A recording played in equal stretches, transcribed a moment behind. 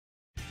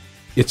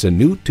It's a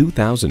new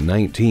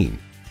 2019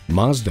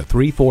 Mazda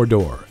 3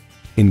 4-door.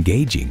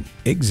 Engaging,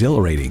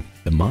 exhilarating,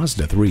 the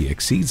Mazda 3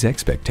 exceeds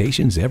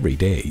expectations every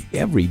day,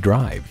 every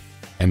drive.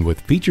 And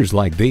with features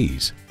like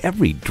these,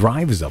 every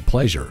drive is a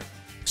pleasure.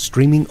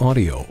 Streaming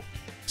audio,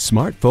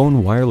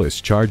 smartphone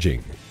wireless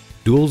charging,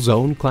 dual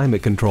zone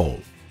climate control,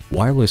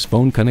 wireless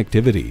phone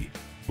connectivity,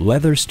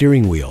 leather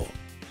steering wheel,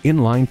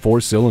 inline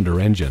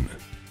 4-cylinder engine,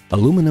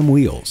 aluminum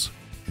wheels,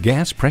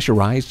 gas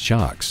pressurized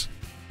shocks,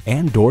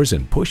 and doors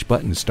and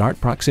push-button start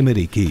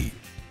proximity key.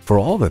 For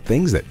all the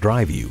things that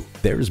drive you,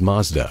 there's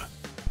Mazda.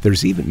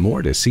 There's even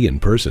more to see in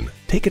person.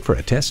 Take it for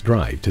a test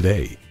drive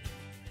today.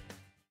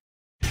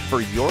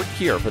 For your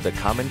cure for the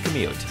common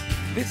commute,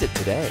 visit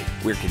today.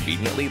 We're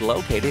conveniently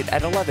located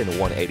at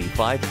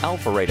 11185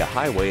 Alpharetta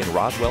Highway in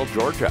Roswell,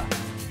 Georgia.